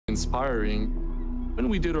inspiring. When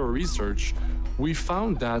we did our research, we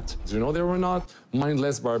found that, they were not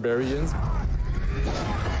mindless barbarians.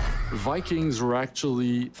 Vikings were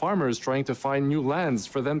actually farmers trying to find new lands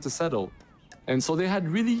for them to settle. And so they had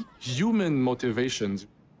really human motivations.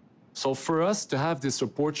 So for us to have this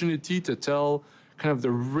opportunity to tell kind of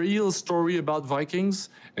the real story about Vikings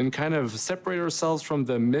and kind of separate ourselves from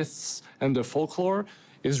the myths and the folklore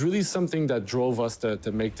is really something that drove us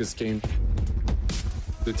to make this game.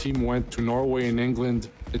 The team went to Norway and England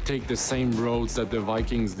to take the same roads that the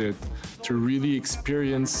Vikings did, to really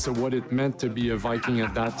experience what it meant to be a Viking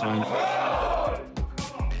at that time.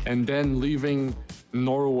 And then leaving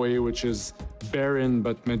Norway, which is barren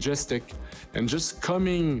but majestic, and just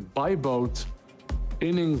coming by boat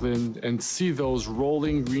in England and see those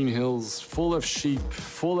rolling green hills full of sheep,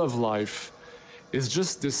 full of life, is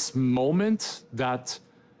just this moment that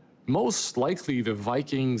most likely the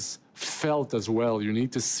Vikings felt as well. You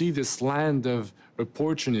need to see this land of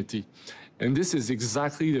opportunity. And this is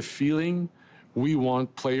exactly the feeling we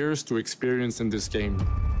want players to experience in this game.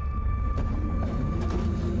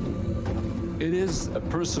 It is a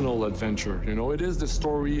personal adventure, it is the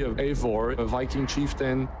story of Eivor, a Viking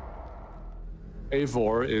chieftain.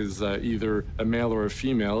 Eivor is either a male or a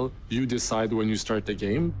female. You decide when you start the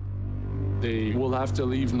game. They will have to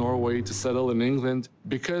leave Norway to settle in England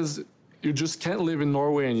because you just can't live in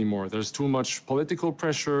Norway anymore. There's too much political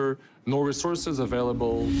pressure, no resources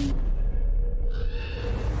available.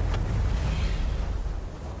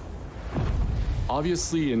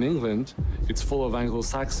 Obviously, in England, it's full of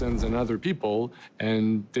Anglo-Saxons and other people,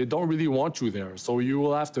 and they don't really want you there. So you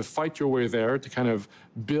will have to fight your way there to kind of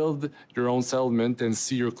build your own settlement and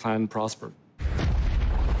see your clan prosper.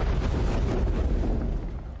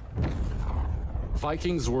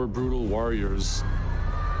 Vikings were brutal warriors.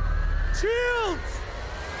 Shields!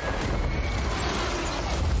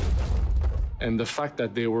 And the fact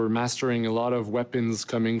that they were mastering a lot of weapons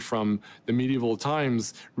coming from the medieval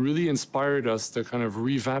times really inspired us to kind of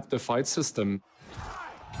revamp the fight system,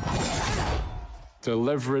 to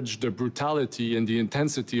leverage the brutality and the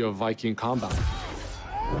intensity of Viking combat.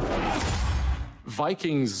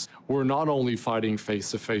 Vikings were not only fighting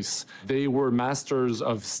face-to-face, they were masters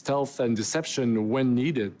of stealth and deception when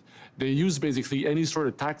needed. They used basically any sort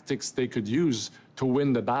of tactics they could use to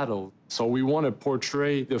win the battle. So we want to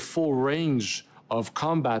portray the full range of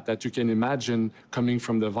combat that you can imagine coming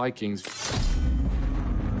from the Vikings.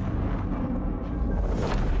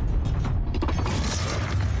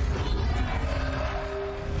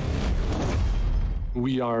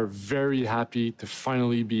 We are very happy to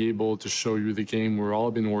finally be able to show you the game we've all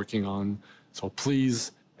been working on. So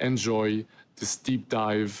please enjoy this deep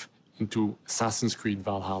dive into Assassin's Creed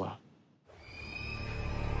Valhalla.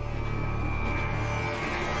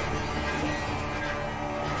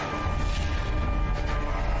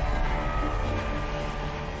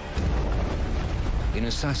 In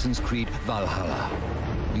Assassin's Creed Valhalla,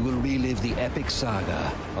 you will relive the epic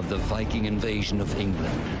saga of the Viking invasion of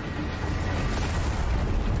England.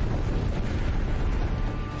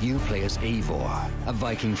 You play as Eivor, a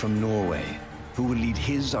Viking from Norway, who will lead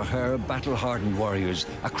his or her battle-hardened warriors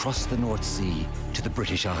across the North Sea to the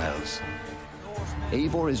British Isles.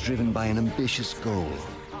 Eivor is driven by an ambitious goal,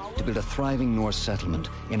 to build a thriving Norse settlement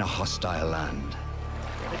in a hostile land.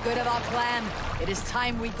 For the good of our clan, it is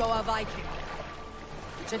time we go a Viking.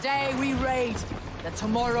 Today we raid, that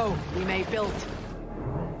tomorrow we may build.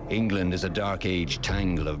 England is a dark age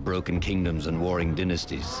tangle of broken kingdoms and warring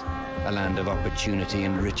dynasties, a land of opportunity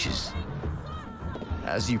and riches.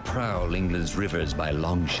 As you prowl England's rivers by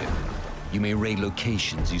longship, you may raid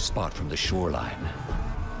locations you spot from the shoreline.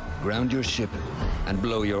 Ground your ship and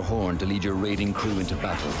blow your horn to lead your raiding crew into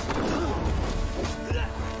battle.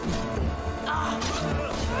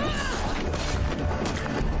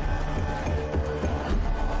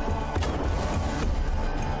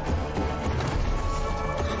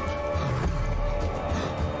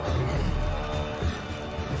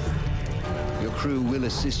 Crew will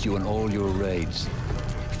assist you on all your raids,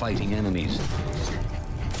 fighting enemies,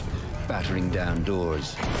 battering down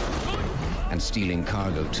doors, and stealing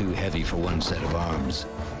cargo too heavy for one set of arms.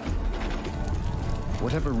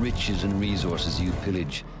 Whatever riches and resources you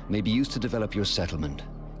pillage may be used to develop your settlement,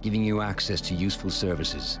 giving you access to useful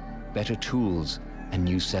services, better tools, and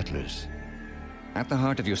new settlers. At the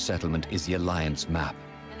heart of your settlement is the Alliance map.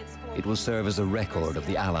 It will serve as a record of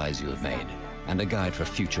the allies you have made, and a guide for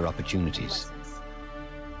future opportunities.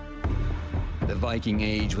 The Viking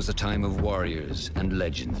Age was a time of warriors and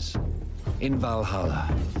legends. In Valhalla,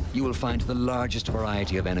 you will find the largest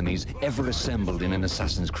variety of enemies ever assembled in an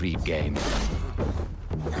Assassin's Creed game.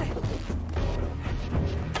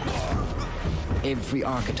 Every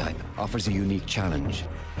archetype offers a unique challenge.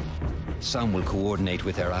 Some will coordinate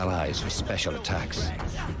with their allies for special attacks,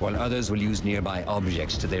 while others will use nearby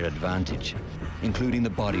objects to their advantage, including the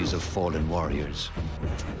bodies of fallen warriors.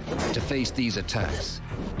 To face these attacks,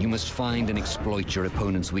 you must find and exploit your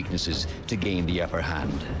opponent's weaknesses to gain the upper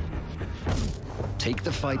hand. Take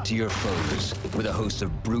the fight to your foes with a host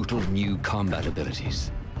of brutal new combat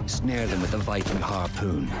abilities. Snare them with the Viking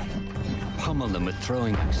harpoon. Pummel them with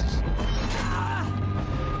throwing axes.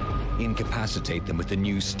 Incapacitate them with the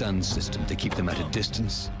new stun system to keep them at a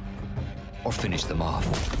distance, or finish them off.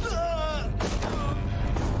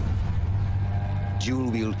 Dual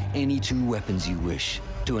wield any two weapons you wish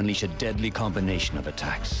to unleash a deadly combination of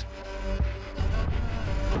attacks.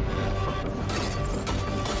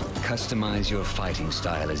 Customize your fighting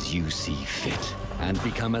style as you see fit, and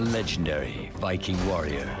become a legendary Viking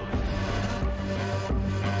warrior.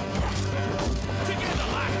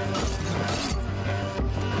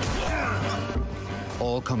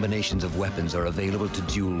 All combinations of weapons are available to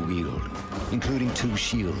dual wield, including two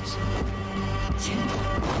shields.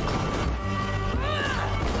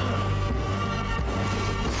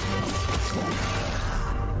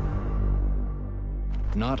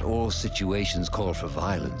 Not all situations call for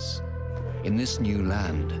violence. In this new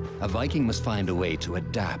land, a Viking must find a way to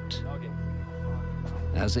adapt.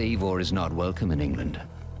 As Eivor is not welcome in England,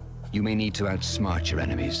 you may need to outsmart your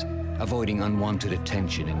enemies, avoiding unwanted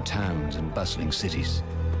attention in towns and bustling cities.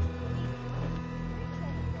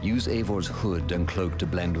 Use Eivor's hood and cloak to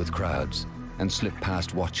blend with crowds, and slip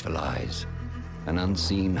past watchful eyes, an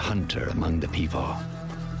unseen hunter among the people.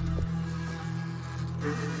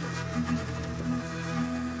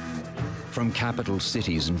 From capital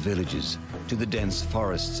cities and villages to the dense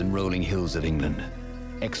forests and rolling hills of England,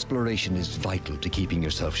 exploration is vital to keeping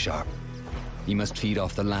yourself sharp. You must feed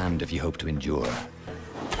off the land if you hope to endure.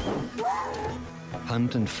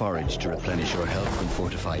 Hunt and forage to replenish your health and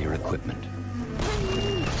fortify your equipment.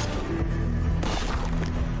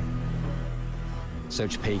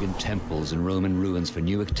 Search pagan temples and Roman ruins for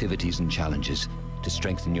new activities and challenges to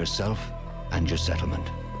strengthen yourself and your settlement.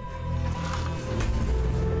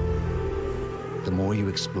 The more you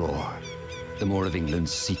explore, the more of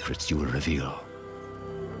England's secrets you will reveal.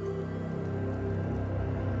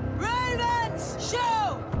 Ravens,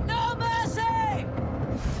 show no mercy!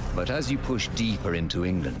 But as you push deeper into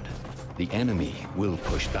England, the enemy will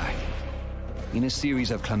push back. In a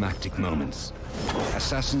series of climactic moments,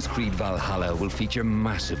 Assassin's Creed Valhalla will feature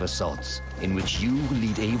massive assaults in which you will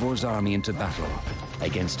lead Eivor's army into battle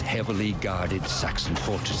against heavily guarded Saxon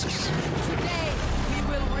fortresses. Today, we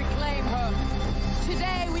will reclaim her.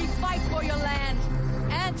 Today, we fight for your land.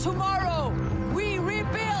 And tomorrow, we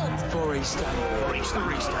rebuild! For East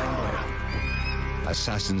Anglia.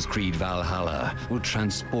 Assassin's Creed Valhalla will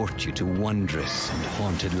transport you to wondrous and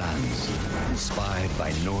haunted lands, inspired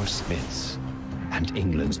by Norse myths and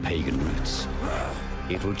England's pagan roots.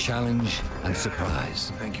 It will challenge and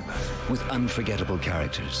surprise. Thank you, man. With unforgettable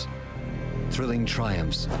characters, thrilling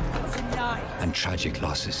triumphs, Tonight, and tragic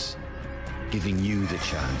losses, giving you the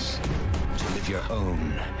chance to live your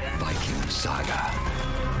own Viking saga.